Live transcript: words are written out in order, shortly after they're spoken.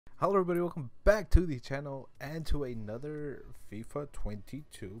Hello everybody, welcome back to the channel and to another FIFA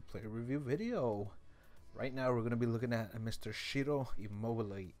 22 player review video. Right now we're going to be looking at Mr. Ciro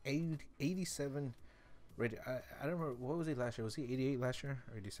Immobile, 87 rated. I don't remember, what was he last year? Was he 88 last year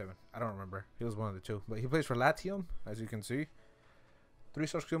or 87? I don't remember. He was one of the two. But he plays for Latium, as you can see.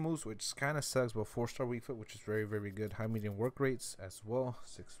 3-star skill moves, which kind of sucks, but 4-star weak foot, which is very, very good. High medium work rates as well,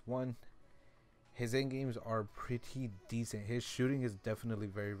 6'1". His end games are pretty decent. His shooting is definitely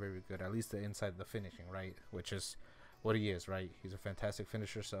very, very good. At least the inside, the finishing, right? Which is what he is, right? He's a fantastic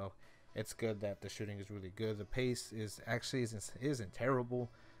finisher, so it's good that the shooting is really good. The pace is actually isn't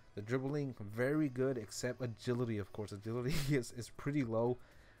terrible. The dribbling, very good, except agility, of course. Agility is pretty low.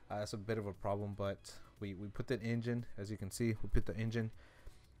 It's a bit of a problem, but we put the engine, as you can see, we put the engine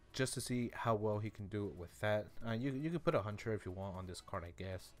just to see how well he can do it with that. You could put a hunter if you want on this card, I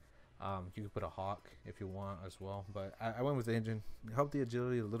guess. You could put a hawk if you want as well, but I went with the engine. Help the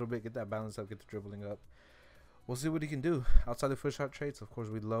agility a little bit, get that balance up, get the dribbling up. We'll see what he can do outside the foot shot traits. Of course,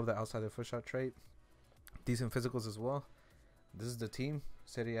 we love the outside the foot shot trait. Decent physicals as well. This is the team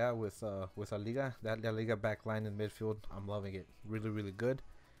Serie A with a Liga. That Liga back line in midfield, I'm loving it. Really, really good.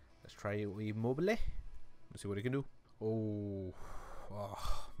 Let's try Immobile. Let's see what he can do. Oh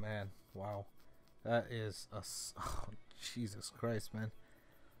man, wow, that is a oh, Jesus Christ, man.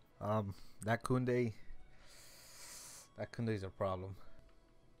 That Kunde is a problem.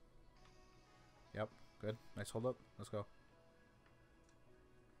 Yep, good. Nice hold up. Let's go.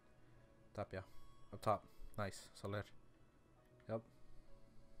 Top, yeah. Up top. Nice. Soler. Yep.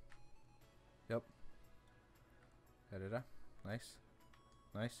 Yep. Herrera. Nice.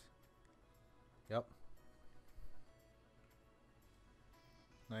 Nice. Yep.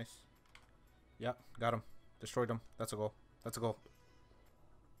 Nice. Yep. Got him. Destroyed him. That's a goal. That's a goal.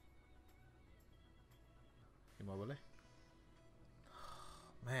 Immobile.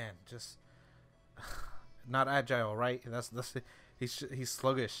 Man, just not agile, right? That's it. He's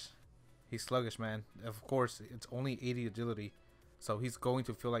sluggish. He's sluggish, man. Of course, it's only 80 agility, so he's going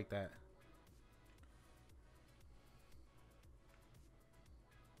to feel like that.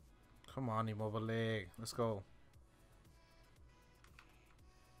 Come on, Immobile. Let's go.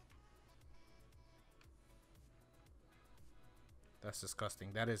 That's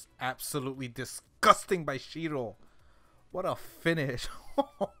disgusting. That is absolutely disgusting by Ciro. What a finish.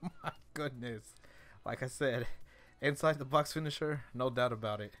 Oh my goodness. Like I said, inside the box finisher, no doubt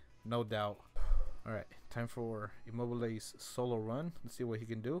about it. No doubt. Alright, time for Immobile's solo run. Let's see what he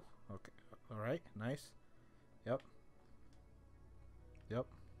can do. Okay. Alright, nice. Yep. Yep.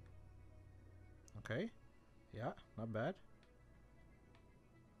 Okay. Yeah, not bad.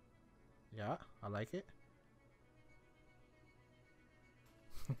 Yeah, I like it.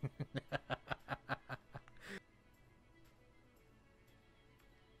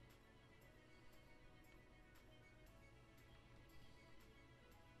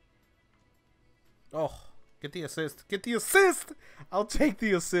 Oh, get the assist. Get the assist. I'll take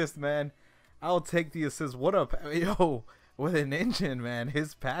the assist, man. I'll take the assist. What up? Yo, with an engine, man.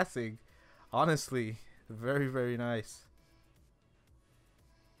 His passing, honestly, very, very nice.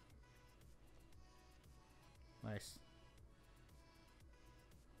 Nice.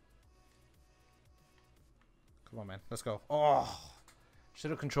 Come on, man. Let's go. Oh,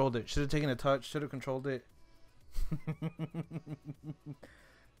 should have controlled it. Should have taken a touch. Should have controlled it.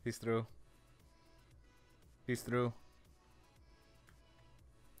 He's through. He's through.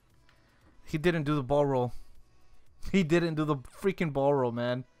 He didn't do the ball roll. He didn't do the freaking ball roll,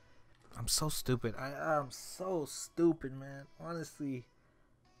 man. I'm so stupid. I'm so stupid, man. Honestly,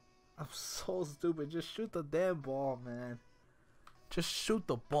 I'm so stupid. Just shoot the damn ball, man. Just shoot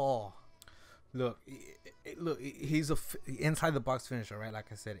the ball. Look, he's a inside the box finisher, right? Like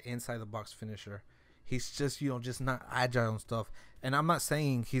I said, inside the box finisher. He's just, just not agile and stuff. And I'm not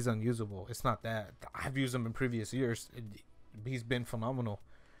saying he's unusable. It's not that. I've used him in previous years. He's been phenomenal,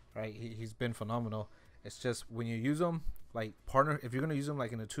 right? He's been phenomenal. It's just when you use him, like partner, if you're gonna use him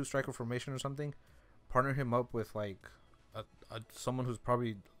like in a 2-striker formation or something, partner him up with like someone who's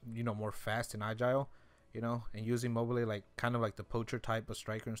probably more fast and agile, and use Immobile like kind of like the poacher type of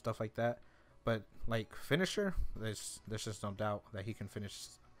striker and stuff like that. But like finisher, there's just no doubt that he can finish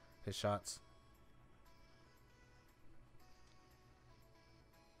his shots.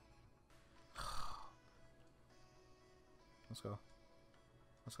 Let's go.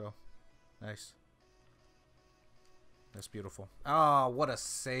 Let's go. Nice. That's beautiful. Oh, what a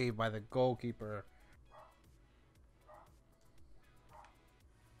save by the goalkeeper.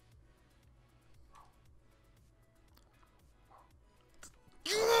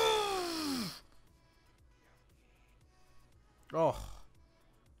 Oh,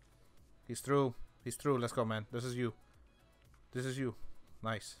 He's through. He's through. Let's go, man. This is you. This is you.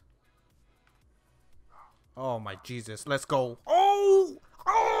 Nice. Oh, my Jesus. Let's go. Oh!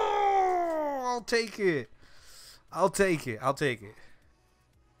 Oh! I'll take it. I'll take it. I'll take it.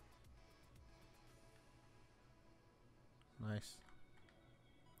 Nice.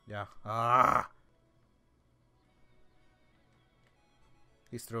 Yeah. Ah!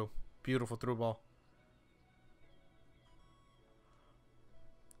 He's through. Beautiful through ball.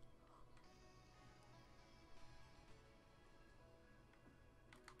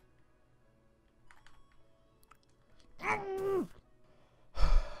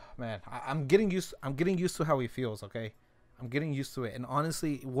 Man, I'm getting used to how he feels, okay? I'm getting used to it. And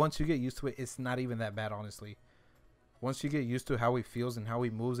honestly, once you get used to it, it's not even that bad, honestly. Once you get used to how he feels and how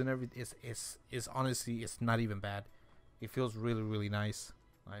he moves and everything, it's honestly, it's not even bad. It feels really, really nice.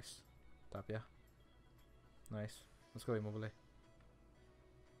 Nice. Top, yeah. Nice. Let's go, Immobile.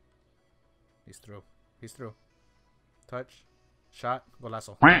 He's through. He's through. Touch. Shot.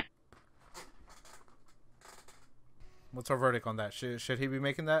 Golazo. What's our verdict on that? Should he be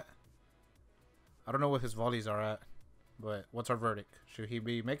making that? I don't know what his volleys are at, but what's our verdict? Should he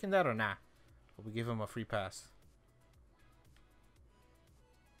be making that or nah? Or we give him a free pass?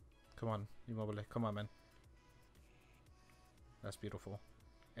 Come on, Immobile. Come on, man. That's beautiful.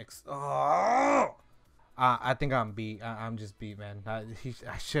 Oh! I think I'm beat. I'm just beat, man.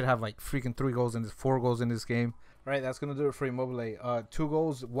 I should have like freaking 4 goals in this game. All right, that's gonna do it for Immobile. 2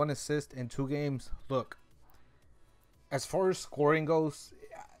 goals, 1 assist in 2 games. Look, as far as scoring goes,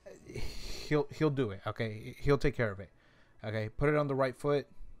 he'll do it. Okay, he'll take care of it. Okay, put it on the right foot.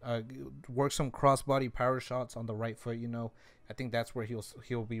 Work some crossbody power shots on the right foot. You know, I think that's where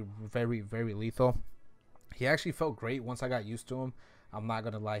he'll be very, very lethal. He actually felt great once I got used to him. I'm not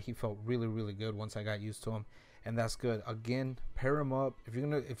gonna lie, he felt really, really good once I got used to him, and that's good. Again, pair him up if you're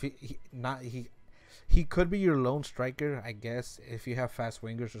gonna. If he could be your lone striker, I guess. If you have fast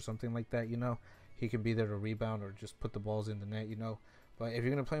wingers or something like that, you know. He can be there to rebound or just put the balls in the net, you know. But if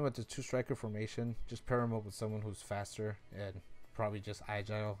you're going to play him with the 2-striker formation, just pair him up with someone who's faster and probably just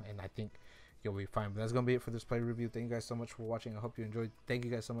agile, and I think you'll be fine. But that's going to be it for this play review. Thank you guys so much for watching. I hope you enjoyed. Thank you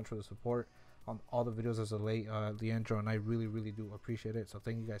guys so much for the support on all the videos as of late, Leandro, and I really, really do appreciate it. So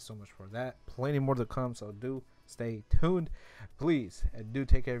thank you guys so much for that. Plenty more to come, so do stay tuned. Please, and do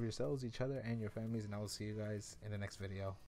take care of yourselves, each other, and your families, and I will see you guys in the next video.